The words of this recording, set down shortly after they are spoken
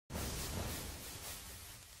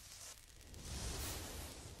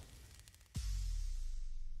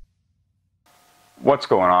What's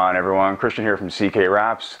going on, everyone? Christian here from CK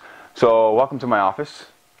Wraps. So welcome to my office.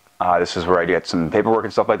 This is where I get some paperwork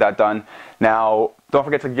and stuff like that done. Now, don't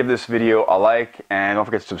forget to give this video a like, and don't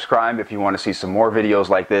forget to subscribe if you want to see some more videos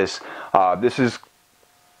like this. This is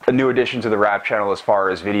a new addition to the Wrap channel as far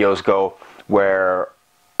as videos go, where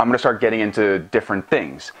I'm going to start getting into different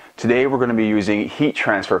things. Today we're going to be using heat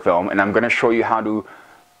transfer film, and I'm going to show you how to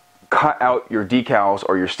cut out your decals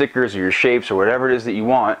or your stickers or your shapes or whatever it is that you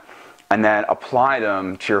want, and then apply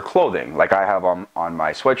them to your clothing, like I have on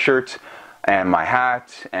my sweatshirt and my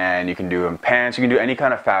hat, and you can do in pants, you can do any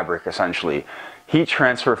kind of fabric essentially. Heat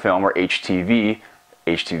transfer film, or HTV,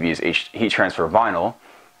 HTV is heat transfer vinyl,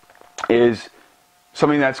 is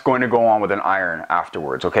something that's going to go on with an iron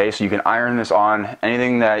afterwards, okay? So you can iron this on.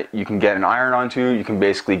 Anything that you can get an iron onto, you can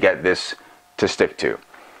basically get this to stick to.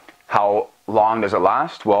 How long does it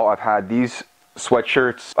last? Well, I've had these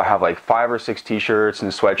sweatshirts. I have like 5 or 6 t-shirts and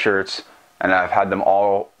sweatshirts, and I've had them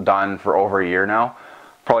all done for over a year now.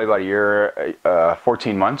 Probably about a year,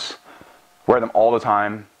 14 months. Wear them all the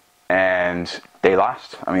time, and they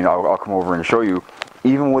last. I mean, I'll come over and show you.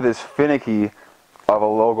 Even with as finicky of a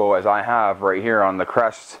logo as I have right here on the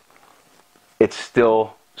crest, it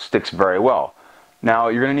still sticks very well. Now,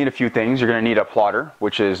 you're going to need a few things. You're going to need a plotter,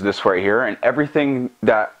 which is this right here, and everything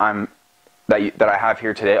that I have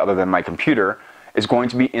here today, other than my computer, is going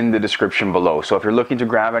to be in the description below. So if you're looking to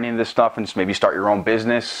grab any of this stuff and maybe start your own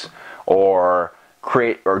business, or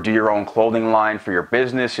create or do your own clothing line for your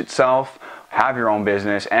business itself, have your own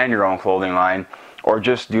business and your own clothing line, or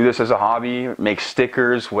just do this as a hobby, make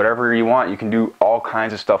stickers, whatever you want, you can do all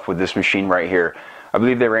kinds of stuff with this machine right here. I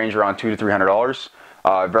believe they range around $200 to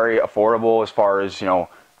 $300. Very affordable, as far as, you know,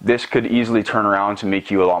 this could easily turn around to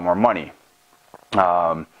make you a lot more money.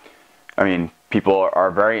 I mean, people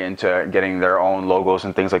are very into getting their own logos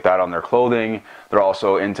and things like that on their clothing. They're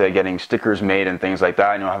also into getting stickers made and things like that.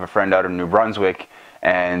 I know I have a friend out in New Brunswick,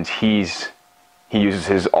 and he uses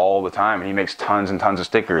his all the time, and he makes tons and tons of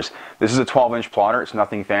stickers. This is a 12-inch plotter. It's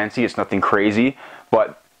nothing fancy. It's nothing crazy.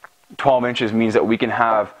 But 12 inches means that we can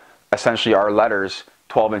have essentially our letters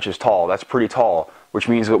 12 inches tall. That's pretty tall, which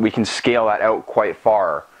means that we can scale that out quite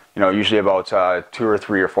far. You know, usually about 2 or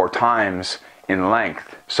 3 or 4 times in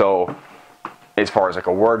length. So as far as like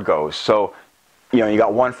a word goes, so you know, you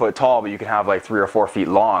got 1 foot tall, but you can have like 3 or 4 feet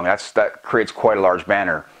long. That creates quite a large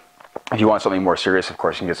banner. If you want something more serious, of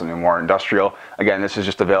course, you can get something more industrial. Again, this is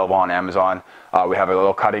just available on Amazon. We have a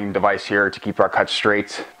little cutting device here to keep our cuts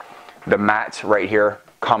straight. The mat right here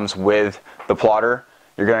comes with the plotter.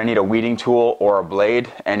 You're going to need a weeding tool or a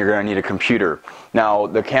blade, and you're going to need a computer. Now,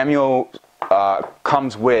 the Cameo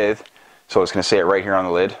comes with, so it's going to say it right here on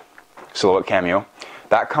the lid, Silhouette Cameo.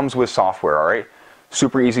 That comes with software, all right?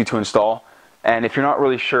 Super easy to install. And if you're not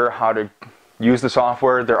really sure how to use the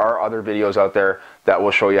software, there are other videos out there that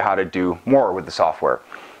will show you how to do more with the software.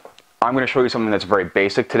 I'm going to show you something that's very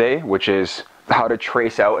basic today, which is how to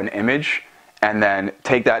trace out an image and then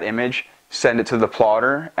take that image, send it to the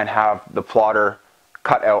plotter, and have the plotter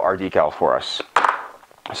cut out our decal for us.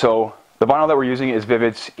 So the vinyl that we're using is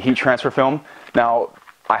Vivid's heat transfer film. Now,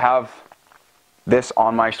 I have this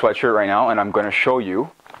on my sweatshirt right now, and I'm going to show you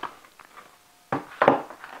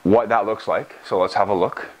what that looks like. So let's have a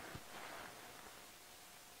look.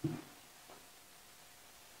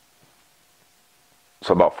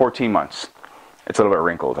 So about 14 months. It's a little bit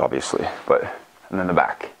wrinkled, obviously, but and then the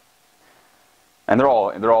back. And they're all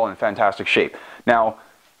in fantastic shape. Now,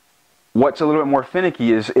 what's a little bit more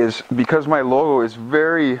finicky is because my logo is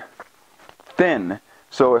very thin,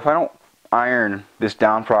 so if I don't iron this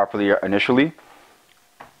down properly initially,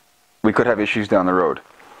 we could have issues down the road.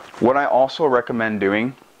 What I also recommend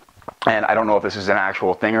doing, and I don't know if this is an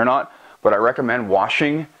actual thing or not, but I recommend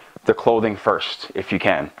washing the clothing first if you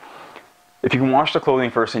can. If you can wash the clothing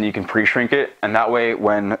first, then you can pre-shrink it, and that way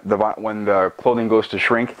when the clothing goes to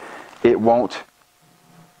shrink, it won't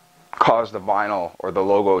cause the vinyl or the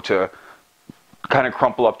logo to kind of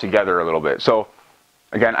crumple up together a little bit. So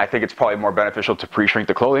again, I think it's probably more beneficial to pre-shrink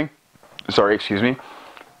the clothing. Sorry, excuse me.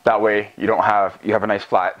 That way you have a nice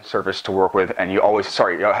flat surface to work with, and you always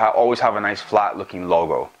have a nice flat looking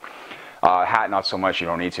logo. Hat, not so much. You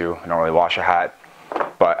don't need to. You don't really wash a hat.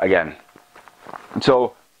 But again,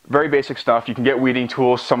 so very basic stuff. You can get weeding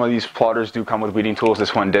tools. Some of these plotters do come with weeding tools.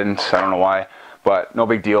 This one didn't. I don't know why, but no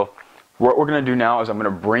big deal. What we're going to do now is I'm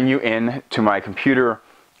going to bring you in to my computer,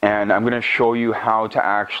 and I'm going to show you how to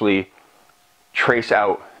actually trace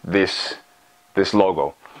out this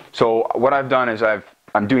logo. So what I've done is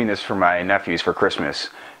I'm doing this for my nephews for Christmas.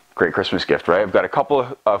 Great Christmas gift, right? I've got a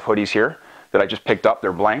couple of hoodies here that I just picked up.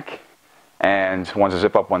 They're blank, and one's a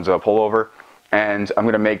zip up, one's a pullover, and I'm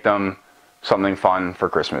going to make them something fun for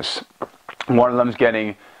Christmas. One of them's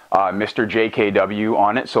getting Mr. JKW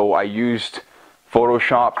on it, so I used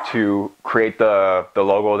Photoshop to create the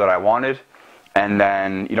logo that I wanted, and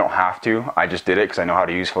then you don't have to. I just did it because I know how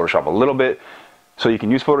to use Photoshop a little bit. So you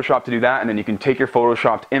can use Photoshop to do that, and then you can take your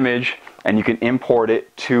Photoshopped image and you can import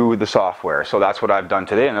it to the software. So that's what I've done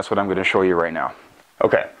today, and that's what I'm going to show you right now.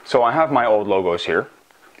 Okay, so I have my old logos here.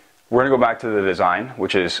 We're going to go back to the design,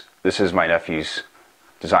 which is, this is my nephew's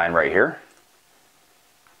design right here.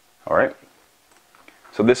 Alright,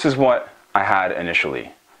 so this is what I had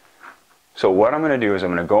initially. So what I'm going to do is I'm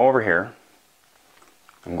going to go over here,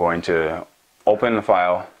 I'm going to open the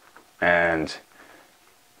file and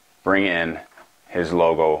bring in his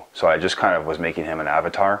logo. So I just kind of was making him an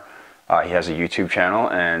avatar. He has a YouTube channel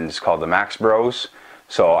and it's called the Max Bros.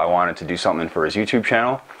 So I wanted to do something for his YouTube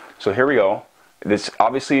channel. So here we go. This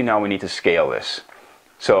obviously now we need to scale this.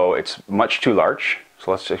 So it's much too large.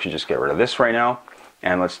 So let's actually just get rid of this right now,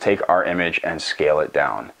 and let's take our image and scale it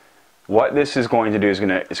down. What this is going to do is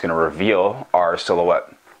it's going to reveal our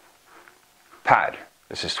silhouette pad.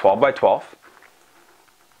 This is 12 by 12,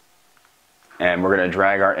 and we're going to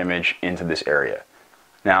drag our image into this area.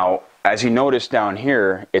 Now, as you notice down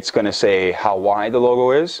here, it's going to say how wide the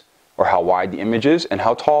logo is, or how wide the image is, and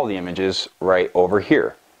how tall the image is right over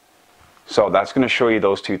here. So that's going to show you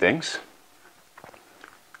those two things.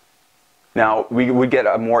 Now, we would get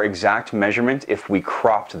a more exact measurement if we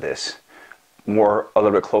cropped this a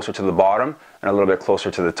little bit closer to the bottom and a little bit closer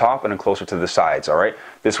to the top and then closer to the sides, all right?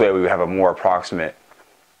 This way we would have a more approximate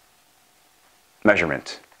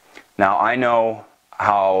measurement. Now, I know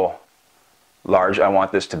how large I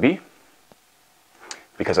want this to be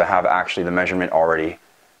because I have actually the measurement already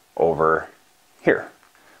over here,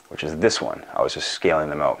 which is this one. I was just scaling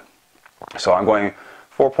them out. So I'm going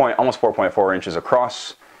almost 4.4 inches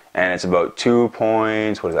across, and it's about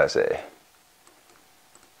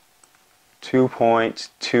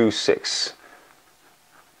 2.26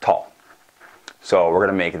 tall. So we're going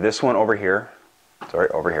to make this one over here,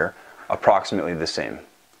 approximately the same.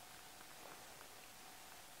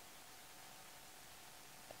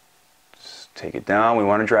 Just take it down. We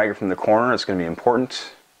want to drag it from the corner. It's going to be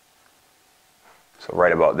important. So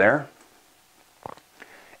right about there.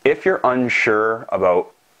 If you're unsure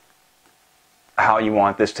about how you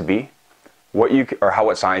want this to be, what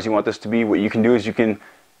size you want this to be, what you can do is you can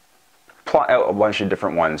plot out a bunch of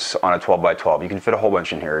different ones on a 12 by 12. You can fit a whole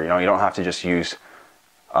bunch in here. You know, you don't have to just use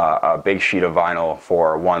a big sheet of vinyl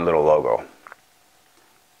for one little logo.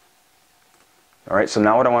 All right, so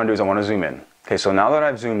now what I want to do is I want to zoom in. Okay, so now that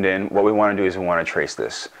I've zoomed in, what we want to do is we want to trace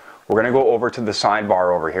this. We're going to go over to the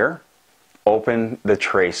sidebar over here, open the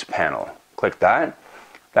trace panel. Click that.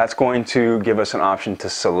 That's going to give us an option to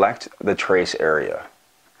select the trace area.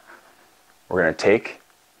 We're going to take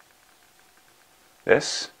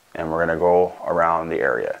this and we're going to go around the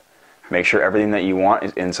area. Make sure everything that you want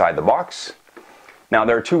is inside the box. Now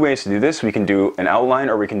there are two ways to do this. We can do an outline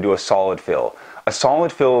or we can do a solid fill. A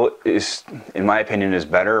solid fill is, in my opinion, is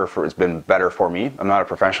better, or it's been better for me. I'm not a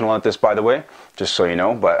professional at this, by the way, just so you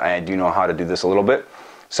know, but I do know how to do this a little bit.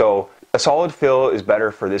 So a solid fill is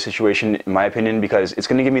better for this situation, in my opinion, because it's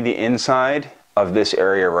going to give me the inside of this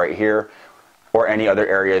area right here, or any other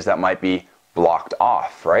areas that might be blocked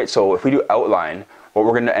off, right? So if we do outline, what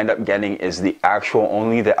we're going to end up getting is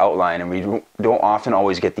only the outline, and we don't often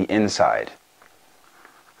always get the inside.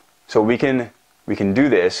 So we can do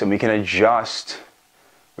this, and we can adjust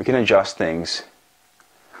things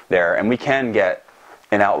there, and we can get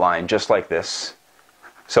an outline just like this.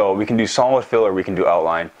 So we can do solid fill or we can do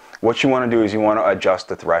outline. What you want to do is you want to adjust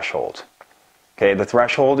the threshold. Okay, the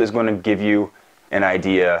threshold is going to give you an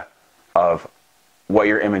idea of what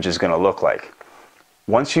your image is going to look like.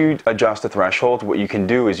 Once you adjust the threshold, what you can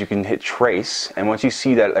do is you can hit trace, and once you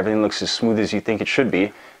see that everything looks as smooth as you think it should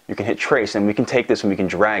be, you can hit trace, and we can take this and we can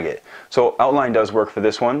drag it. So outline does work for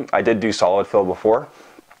this one. I did do solid fill before.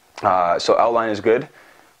 So outline is good,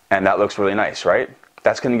 and that looks really nice, right?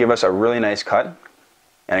 That's going to give us a really nice cut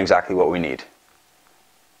and exactly what we need.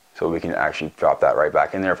 So we can actually drop that right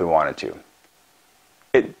back in there if we wanted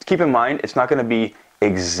to. Keep in mind, it's not going to be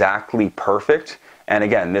exactly perfect. And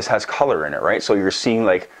again, this has color in it, right? So you're seeing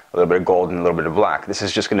like a little bit of gold and a little bit of black. This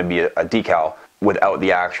is just going to be a decal without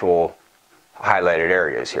the actual highlighted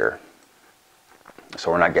areas here.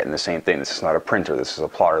 So we're not getting the same thing. This is not a printer. This is a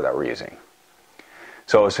plotter that we're using.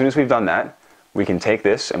 So as soon as we've done that, we can take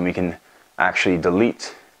this and we can actually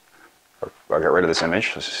delete or get rid of this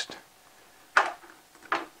image. Let's just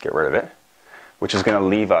get rid of it, which is going to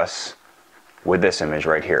leave us with this image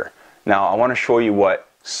right here. Now I want to show you what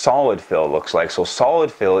solid fill looks like. So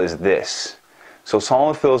solid fill is this. So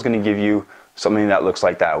solid fill is going to give you something that looks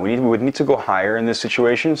like that. We would need to go higher in this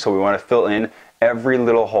situation, so we want to fill in every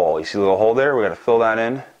little hole. You see the little hole there? We're going to fill that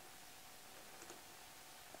in.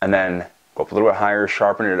 And then go up a little bit higher,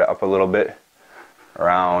 sharpen it up a little bit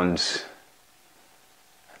around,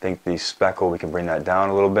 I think the speckle, we can bring that down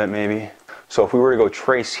a little bit maybe. So if we were to go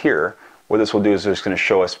trace here, what this will do is it's going to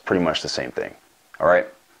show us pretty much the same thing. All right,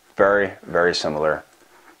 very, very similar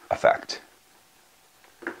effect.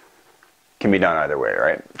 Can be done either way,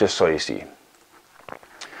 right? Just so you see.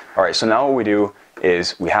 All right, so now what we do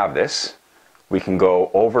is we have this. We can go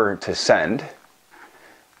over to send.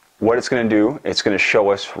 What it's going to do, it's going to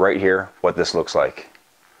show us right here what this looks like.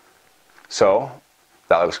 So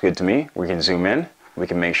that looks good to me. We can zoom in. We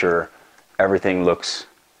can make sure everything looks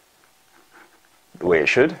the way it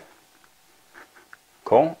should.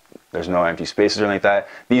 Cool. There's no empty spaces or anything like that.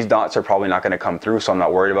 These dots are probably not going to come through, so I'm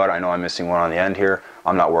not worried about it. I know I'm missing one on the end here.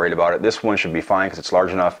 I'm not worried about it. This one should be fine because it's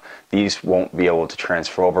large enough. These won't be able to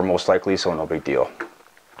transfer over most likely, so no big deal.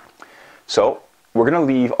 So we're going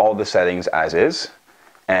to leave all the settings as is,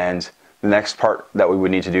 and the next part that we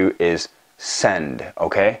would need to do is send,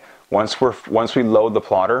 okay? Once we load the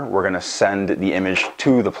plotter, we're going to send the image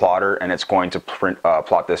to the plotter, and it's going to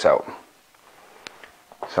plot this out.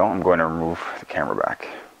 So I'm going to remove the camera back.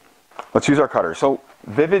 Let's use our cutter. So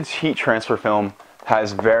Vivid's heat transfer film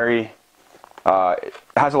has has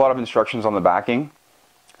a lot of instructions on the backing.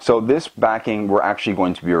 So this backing we're actually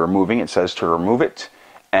going to be removing. It says to remove it,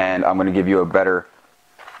 and I'm going to give you a better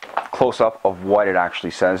close-up of what it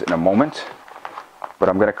actually says in a moment. But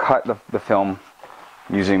I'm going to cut the film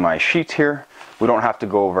using my sheet here. We don't have to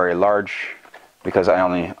go very large because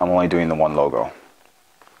I'm only doing the one logo.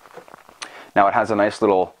 Now it has a nice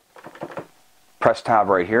little press tab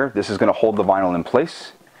right here. This is going to hold the vinyl in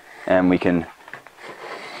place, and we can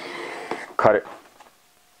cut it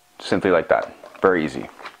simply like that. Very easy.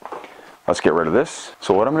 Let's get rid of this.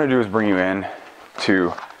 So what I'm going to do is bring you in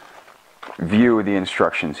to view the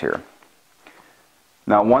instructions here.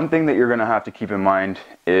 Now one thing that you're going to have to keep in mind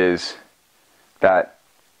is that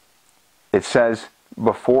it says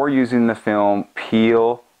before using the film,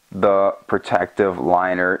 peel the protective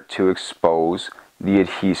liner to expose the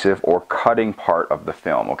adhesive or cutting part of the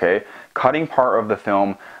film, okay? Cutting part of the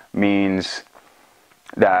film means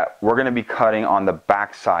that we're going to be cutting on the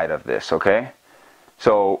back side of this, okay?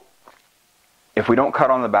 So if we don't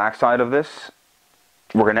cut on the back side of this,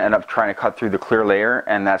 we're going to end up trying to cut through the clear layer,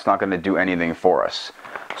 and that's not going to do anything for us.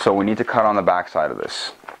 So we need to cut on the back side of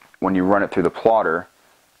this. When you run it through the plotter,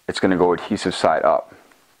 it's going to go adhesive side up.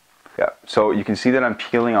 Yeah, so you can see that I'm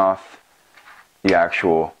peeling off the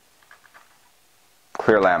actual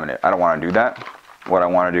clear laminate. I don't want to do that. What I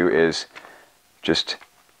want to do is just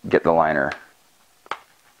get the liner.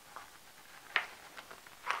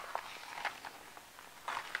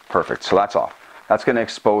 Perfect, so that's off. That's going to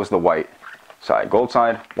expose the white side. Gold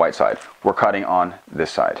side, white side. We're cutting on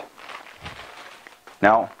this side.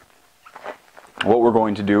 Now, what we're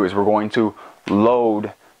going to do is we're going to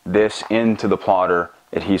load this into the plotter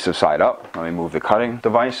adhesive side up. Let me move the cutting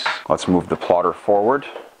device. Let's move the plotter forward.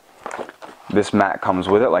 This mat comes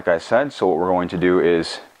with it, like I said, so what we're going to do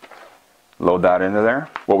is load that into there.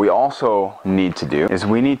 What we also need to do is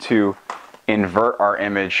we need to invert our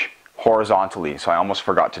image horizontally, so I almost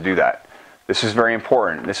forgot to do that. This is very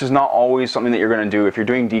important. This is not always something that you're going to do. If you're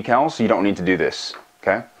doing decals, you don't need to do this,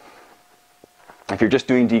 okay? If you're just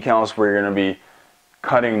doing decals where you're going to be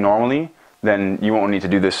cutting normally, then you won't need to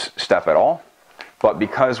do this step at all. But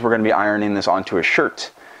because we're going to be ironing this onto a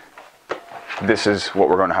shirt, this is what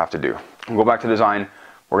we're going to have to do. We'll go back to design.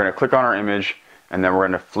 We're going to click on our image, and then we're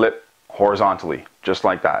going to flip horizontally, just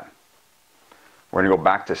like that. We're going to go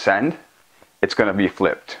back to send. It's going to be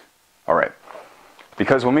flipped. All right.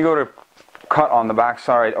 Because when we go to cut on the back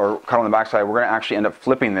side, we're going to actually end up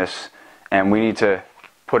flipping this, and we need to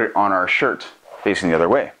put it on our shirt facing the other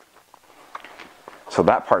way. So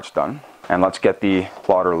that part's done, and let's get the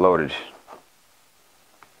plotter loaded.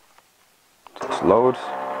 Let's load.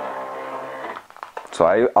 So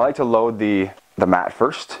I like to load the mat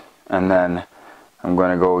first, and then I'm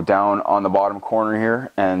going to go down on the bottom corner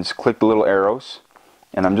here and click the little arrows,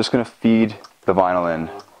 and I'm just going to feed the vinyl in.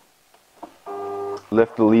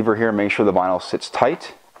 Lift the lever here, make sure the vinyl sits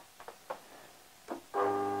tight.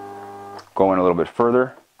 Go in a little bit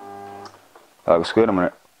further. That looks good. I'm going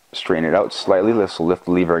to straighten it out slightly. Let's lift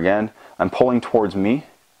the lever again. I'm pulling towards me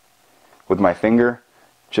with my finger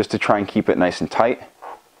just to try and keep it nice and tight.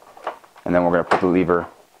 And then we're going to put the lever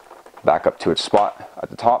back up to its spot at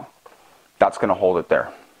the top. That's going to hold it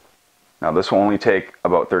there. Now this will only take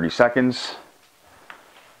about 30 seconds.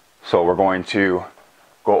 So we're going to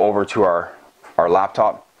go over to our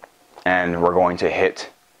laptop, and we're going to hit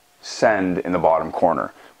send in the bottom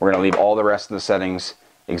corner. We're going to leave all the rest of the settings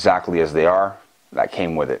exactly as they are. That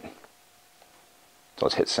came with it. So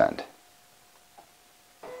let's hit send.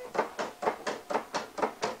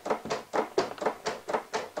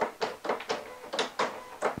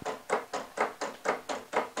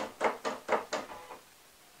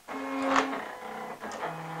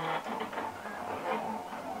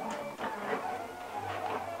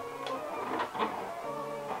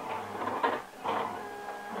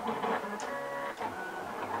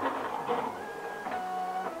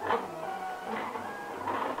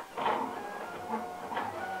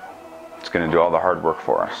 It's going to do all the hard work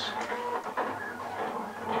for us.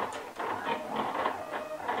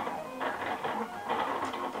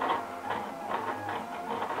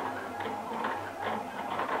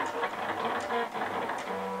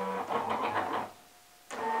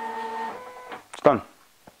 It's done.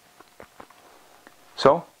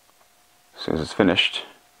 So, as soon as it's finished,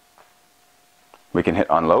 we can hit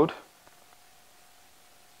unload.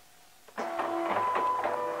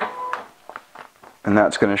 And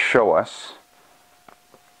that's going to show us,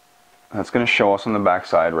 on the back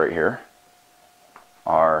side right here,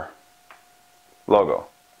 our logo.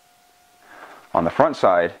 On the front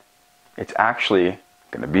side, it's actually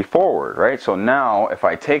going to be forward, right? So now if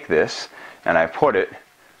I take this and I put it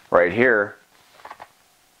right here,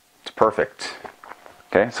 it's perfect.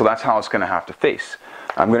 Okay, so that's how it's going to have to face.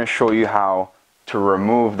 I'm going to show you how to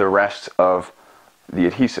remove the rest of the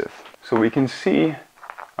adhesive. So we can see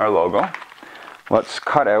our logo. Let's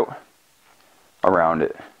cut out around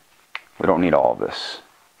it. We don't need all of this.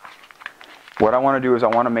 What I want to do is I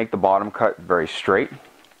want to make the bottom cut very straight.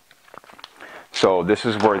 So this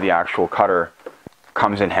is where the actual cutter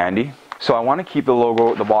comes in handy. So I want to keep the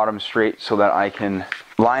logo at the bottom straight so that I can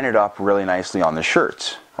line it up really nicely on the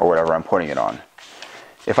shirt or whatever I'm putting it on.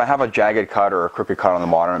 If I have a jagged cut or a crooked cut on the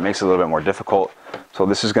bottom, it makes it a little bit more difficult. So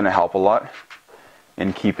this is going to help a lot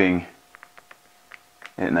in keeping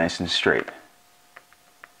it nice and straight.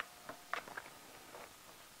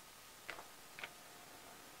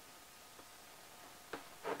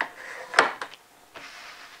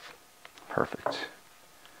 Perfect.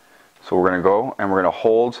 So we're going to go and we're going to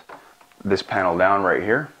hold this panel down right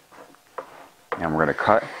here, and we're going to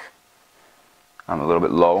cut. I'm a little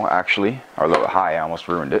bit low actually, or a little bit high, I almost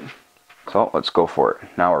ruined it. So let's go for it.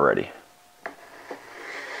 Now we're ready.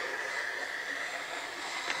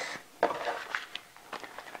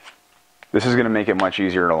 This is going to make it much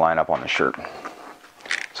easier to line up on the shirt.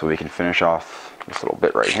 So we can finish off this little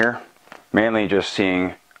bit right here. Mainly just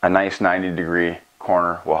seeing a nice 90-degree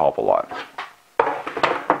corner will help a lot.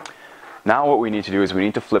 Now what we need to do is we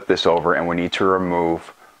need to flip this over and we need to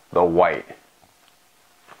remove the white.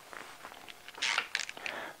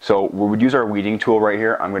 So we would use our weeding tool right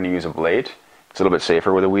here. I'm going to use a blade. It's a little bit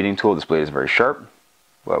safer with a weeding tool. This blade is very sharp,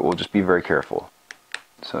 but we'll just be very careful.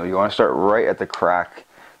 So you want to start right at the crack.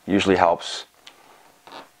 Usually helps.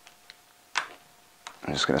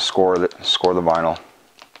 I'm just going to score the vinyl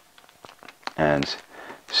and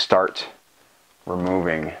start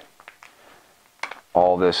removing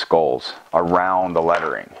all this gold around the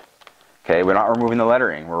lettering. Okay, we're not removing the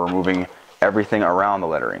lettering, we're removing everything around the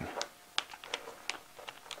lettering.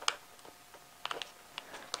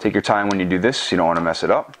 Take your time when you do this, you don't want to mess it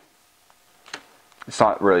up. It's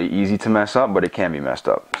not really easy to mess up, but it can be messed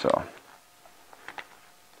up. So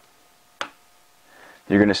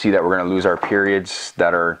you're going to see that we're going to lose our periods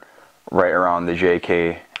that are right around the J,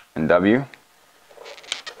 K, and W.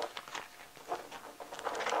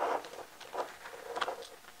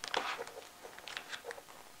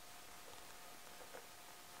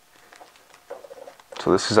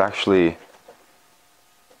 So this is actually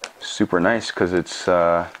super nice because it's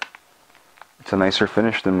a nicer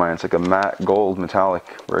finish than mine. It's like a matte gold metallic.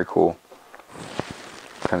 Very cool.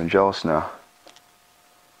 Kind of jealous now.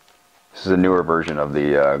 This is a newer version of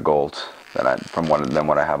the gold than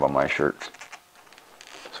what I have on my shirt.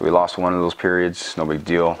 So we lost one of those periods. No big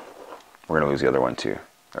deal. We're gonna lose the other one too.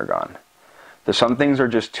 They're gone. There's some things are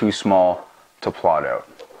just too small to plot out.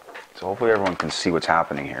 So hopefully everyone can see what's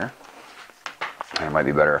happening here. And it might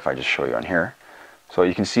be better if I just show you on here. So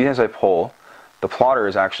you can see as I pull, the plotter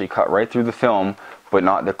is actually cut right through the film, but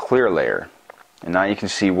not the clear layer. And now you can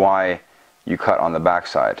see why you cut on the back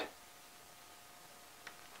side.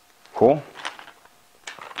 Cool?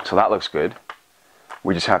 So that looks good.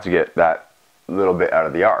 We just have to get that little bit out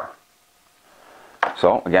of the R.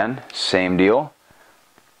 So again, same deal.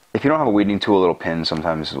 If you don't have a weeding tool, a little pin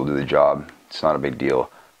sometimes will do the job. It's not a big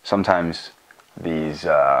deal. Sometimes these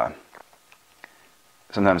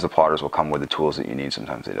sometimes the plotters will come with the tools that you need,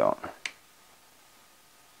 sometimes they don't.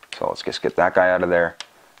 So So let's just get that guy out of there,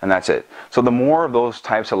 and that's it. So the more of those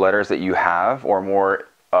types of letters that you have, or more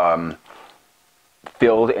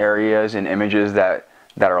filled areas and images that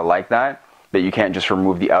are like that you can't just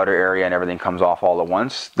remove the outer area and everything comes off all at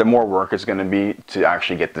once, the more work it's going to be to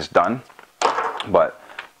actually get this done. But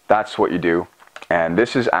that's what you do. And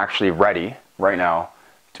this is actually ready right now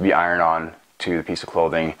to be ironed on to the piece of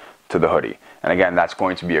clothing, to the hoodie. And again, that's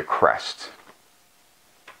going to be a crest.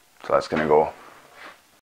 So that's going to go.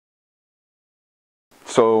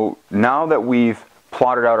 So now that we've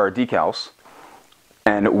plotted out our decals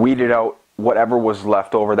and weeded out whatever was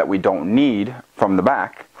left over that we don't need from the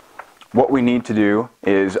back, what we need to do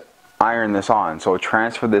is iron this on. So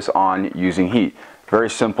transfer this on using heat. Very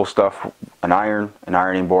simple stuff, an iron, an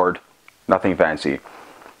ironing board, nothing fancy.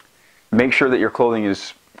 Make sure that your clothing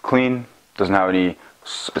is clean, doesn't have any,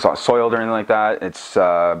 it's not soiled or anything like that. It's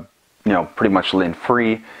you know, pretty much lint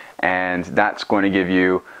free, and that's going to give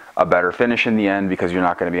you a better finish in the end because you're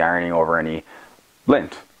not going to be ironing over any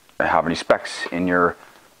lint and have any specks in your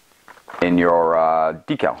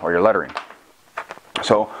decal or your lettering.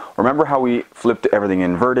 So remember how we flipped everything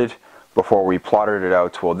inverted before we plotted it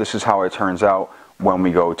out? Well, this is how it turns out when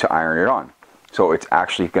we go to iron it on. So it's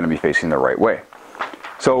actually going to be facing the right way.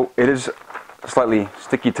 So it is slightly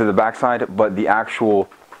sticky to the backside, but the actual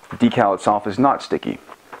decal itself is not sticky.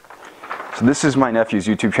 So this is my nephew's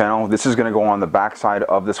YouTube channel. This is going to go on the backside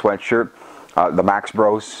of the sweatshirt, the Max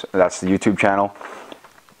Bros. That's the YouTube channel.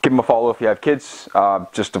 Give him a follow if you have kids.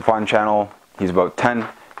 Just a fun channel. He's about 10,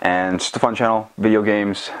 and just a fun channel. Video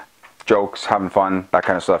games, jokes, having fun, that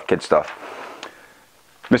kind of stuff, kid stuff.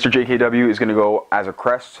 Mr. JKW is going to go as a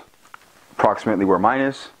crest, approximately where mine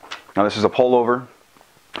is. Now this is a pullover,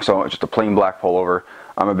 so it's just a plain black pullover.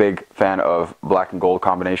 I'm a big fan of black and gold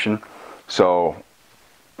combination, so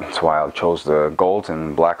that's why I chose the gold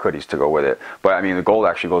and black hoodies to go with it. But I mean, the gold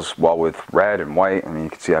actually goes well with red and white. I mean, you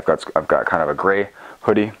can see I've got kind of a gray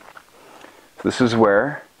hoodie. So this is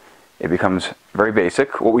where it becomes very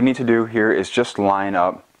basic. What we need to do here is just line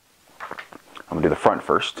up. I'm gonna do the front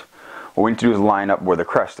first. What we need to do is line up where the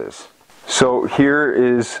crest is. So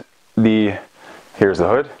here's the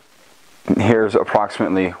hood. Here's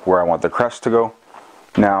approximately where I want the crest to go.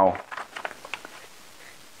 Now,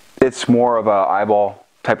 it's more of an eyeball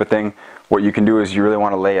type of thing. What you can do is you really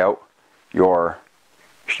want to lay out your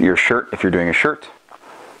shirt if you're doing a shirt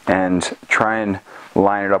and try and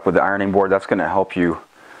line it up with the ironing board. That's going to help you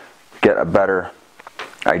get a better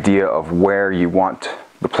idea of where you want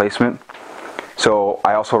the placement. So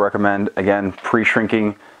I also recommend, again,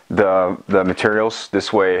 pre-shrinking the materials.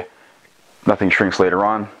 This way nothing shrinks later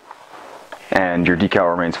on and your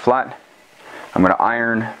decal remains flat. I'm going to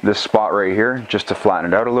iron this spot right here just to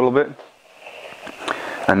flatten it out a little bit.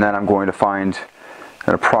 And then I'm going to find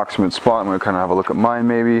an approximate spot. I'm going to kind of have a look at mine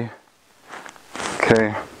maybe. Okay.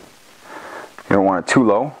 You don't want it too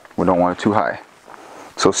low. We don't want it too high.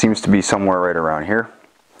 So it seems to be somewhere right around here.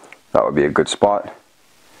 That would be a good spot.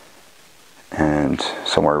 And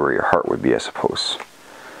somewhere where your heart would be, I suppose.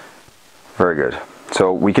 Very good.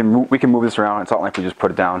 So we can move this around. It's not like we just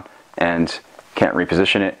put it down and can't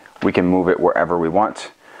reposition it. We can move it wherever we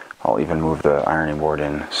want. I'll even move the ironing board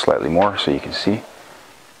in slightly more so you can see.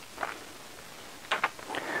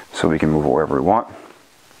 So we can move it wherever we want.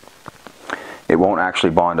 It won't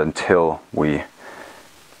actually bond until we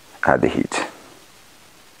add the heat.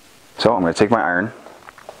 So I'm going to take my iron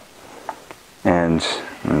and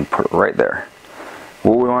I'm going to put it right there.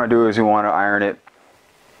 What we want to do is we want to iron it.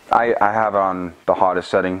 I have it on the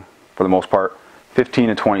hottest setting for the most part, 15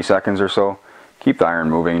 to 20 seconds or so. Keep the iron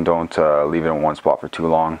moving. Don't leave it in one spot for too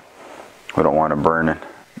long. We don't want to burn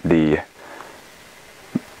the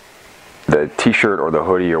t-shirt or the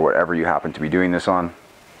hoodie or whatever you happen to be doing this on.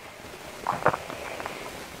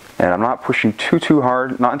 And I'm not pushing too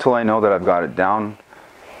hard, not until I know that I've got it down,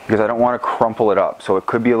 because I don't want to crumple it up. So it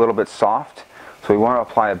could be a little bit soft. So we want to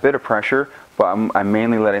apply a bit of pressure, but I'm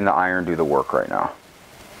mainly letting the iron do the work right now.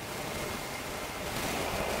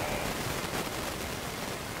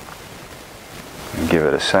 Give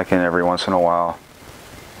it a second every once in a while.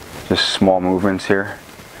 Just small movements here.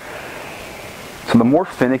 So the more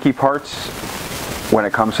finicky parts when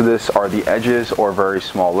it comes to this are the edges or very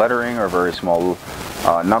small lettering or very small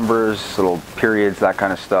numbers, little periods, that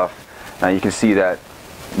kind of stuff. Now you can see that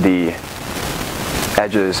the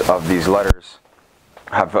edges of these letters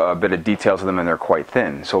have a bit of detail to them and they're quite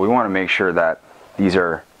thin. So we want to make sure that these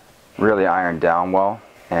are really ironed down well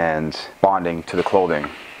and bonding to the clothing.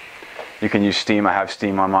 You can use steam. I have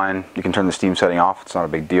steam on mine. You can turn the steam setting off. It's not a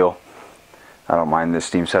big deal. I don't mind this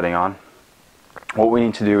steam setting on. What we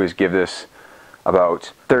need to do is give this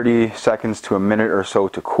about 30 seconds to a minute or so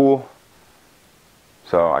to cool.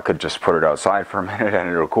 So I could just put it outside for a minute and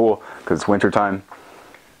it'll cool because it's winter time.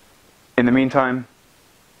 In the meantime,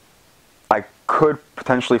 I could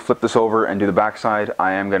potentially flip this over and do the backside.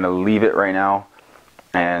 I am going to leave it right now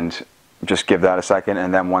and just give that a second,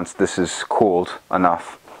 and then once this is cooled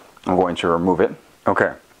enough, I'm going to remove it.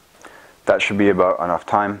 Okay, that should be about enough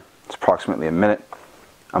time. It's approximately a minute.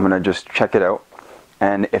 I'm going to just check it out,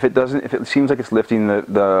 and if it seems like it's lifting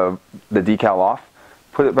the decal off,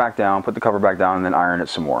 put it back down, put the cover back down, and then iron it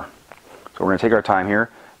some more. So we're going to take our time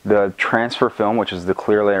here. The transfer film, which is the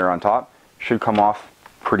clear layer on top, should come off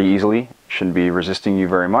pretty easily. Shouldn't be resisting you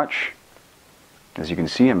very much. As you can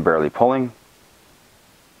see, I'm barely pulling.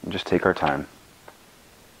 And just take our time.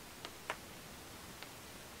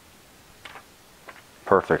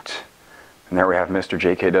 Perfect. And there we have Mr.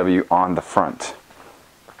 JKW on the front.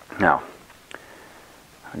 Now,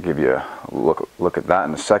 I'll give you a look at that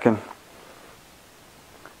in a second.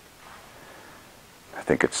 I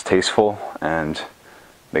think it's tasteful and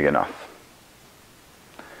big enough.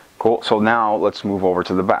 Cool. So now let's move over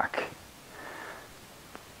to the back.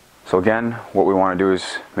 So again, what we want to do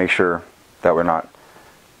is make sure that we're not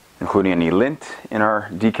including any lint in our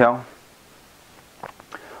decal.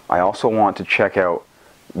 I also want to check out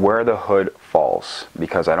where the hood falls,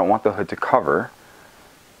 because I don't want the hood to cover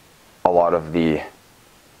a lot of the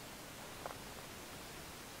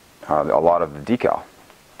decal.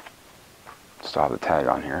 Still have the tag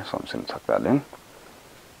on here, so I'm just going to tuck that in.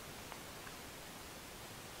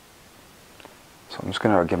 So I'm just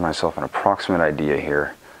going to give myself an approximate idea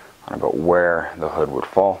here on about where the hood would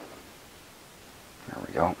fall. There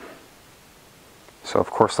we go. So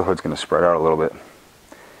of course the hood's going to spread out a little bit.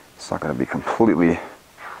 It's not going to be completely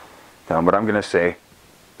down, but I'm going to say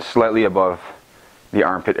slightly above the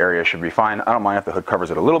armpit area should be fine. I don't mind if the hood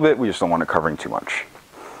covers it a little bit, we just don't want it covering too much.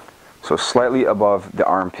 So slightly above the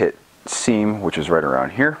armpit seam, which is right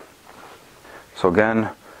around here. So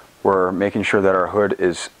again, we're making sure that our hood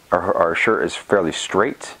is, our shirt is fairly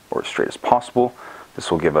straight, or as straight as possible.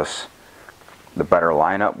 This will give us the better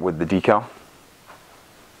lineup with the decal.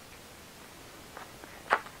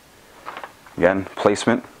 Again,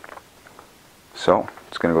 placement. So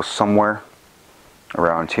it's going to go somewhere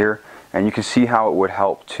around here, and you can see how it would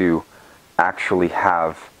help to actually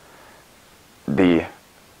have the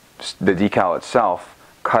decal itself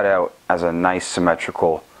cut out as a nice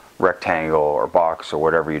symmetrical rectangle or box or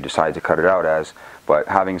whatever you decide to cut it out as. But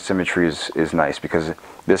having symmetry is nice, because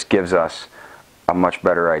this gives us a much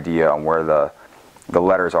better idea on where the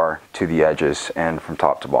letters are to the edges and from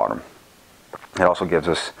top to bottom. It also gives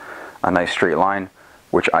us a nice straight line,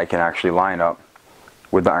 which I can actually line up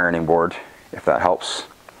with the ironing board, if that helps.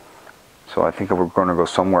 So I think we're going to go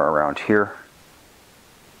somewhere around here.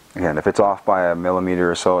 Again, if it's off by a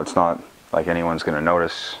millimeter or so, it's not like anyone's going to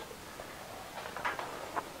notice.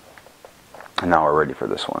 And now we're ready for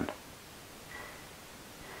this one.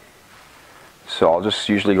 So I'll just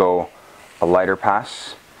usually go a lighter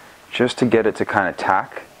pass just to get it to kind of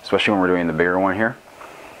tack, especially when we're doing the bigger one here,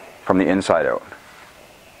 from the inside out.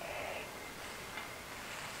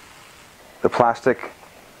 The plastic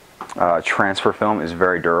transfer film is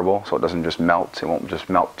very durable, so it doesn't just melt. It won't just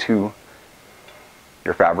melt to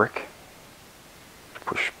your fabric.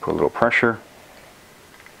 Put a little pressure.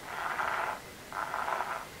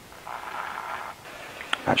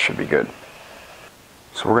 That should be good.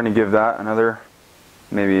 So we're going to give that another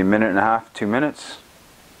maybe a minute and a half, 2 minutes.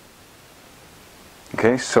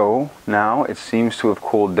 Okay, so now it seems to have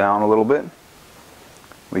cooled down a little bit.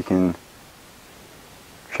 We can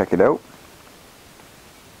check it out.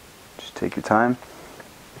 Just take your time.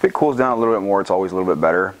 If it cools down a little bit more, it's always a little bit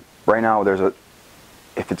better. Right now,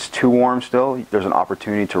 if it's too warm still, there's an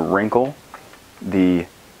opportunity to wrinkle the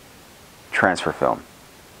transfer film,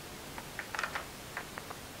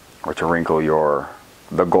 or to wrinkle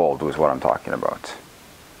the gold is what I'm talking about.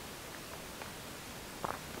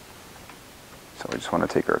 So we just want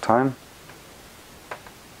to take our time.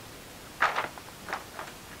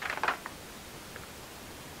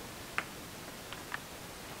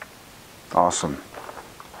 Awesome.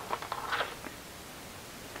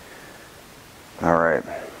 All right.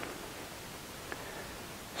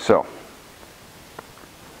 So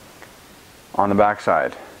on the back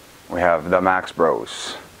side, we have the Max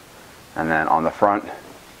Bros, and then on the front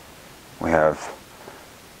we have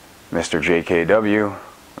Mr. JKW,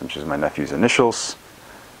 which is my nephew's initials.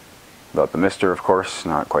 Without the Mr., of course,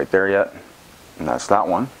 not quite there yet. And that's that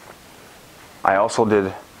one. I also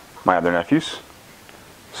did my other nephews.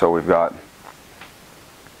 So we've got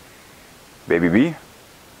Baby B.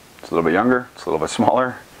 It's a little bit younger, it's a little bit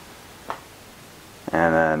smaller.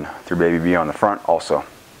 and then through Baby B on the front also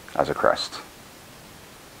as a crest.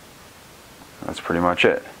 That's pretty much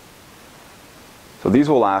it. So these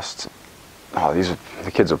will last,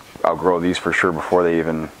 the kids will outgrow these for sure before it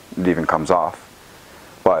even comes off.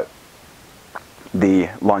 But the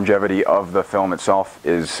longevity of the film itself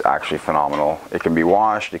is actually phenomenal. It can be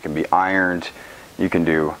washed, it can be ironed, you can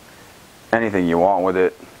do anything you want with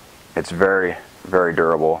it. It's very, very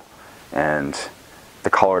durable, and the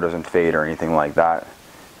color doesn't fade or anything like that,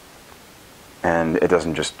 and it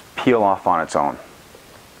doesn't just peel off on its own.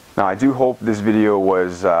 Now, I do hope this video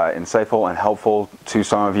was insightful and helpful to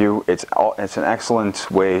some of you. It's an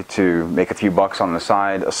excellent way to make a few bucks on the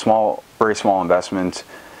side, a small, very small investment.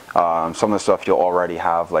 Some of the stuff you'll already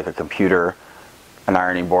have, like a computer, an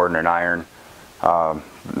ironing board, and an iron. A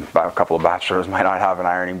couple of bachelors might not have an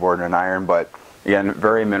ironing board and an iron, but again,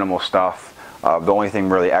 very minimal stuff. The only thing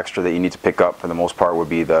really extra that you need to pick up for the most part would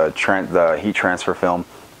be the heat transfer film,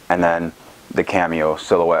 and then the Cameo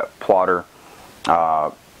silhouette plotter.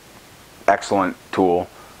 Excellent tool.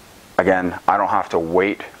 Again, I don't have to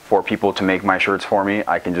wait for people to make my shirts for me.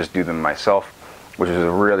 I can just do them myself, which is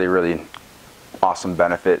a really, really awesome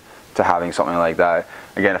benefit to having something like that.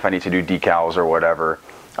 Again, if I need to do decals or whatever,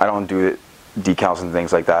 I don't do decals and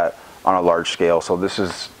things like that on a large scale, so this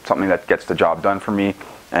is something that gets the job done for me,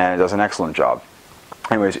 and it does an excellent job.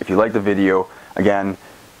 Anyways, if you like the video, again,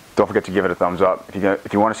 don't forget to give it a thumbs up.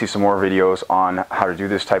 If you want to see some more videos on how to do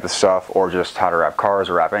this type of stuff, or just how to wrap cars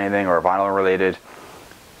or wrap anything or vinyl related,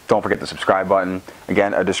 don't forget the subscribe button.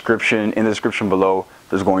 Again, in the description below,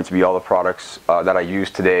 there's going to be all the products that I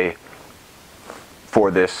used today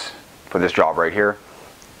for this job right here.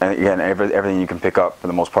 And again, everything you can pick up for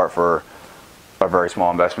the most part for a very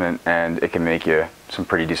small investment, and it can make you some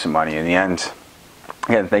pretty decent money in the end.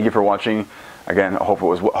 Again, thank you for watching. Again, I hope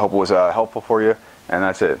it was helpful for you. And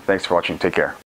that's it. Thanks for watching. Take care.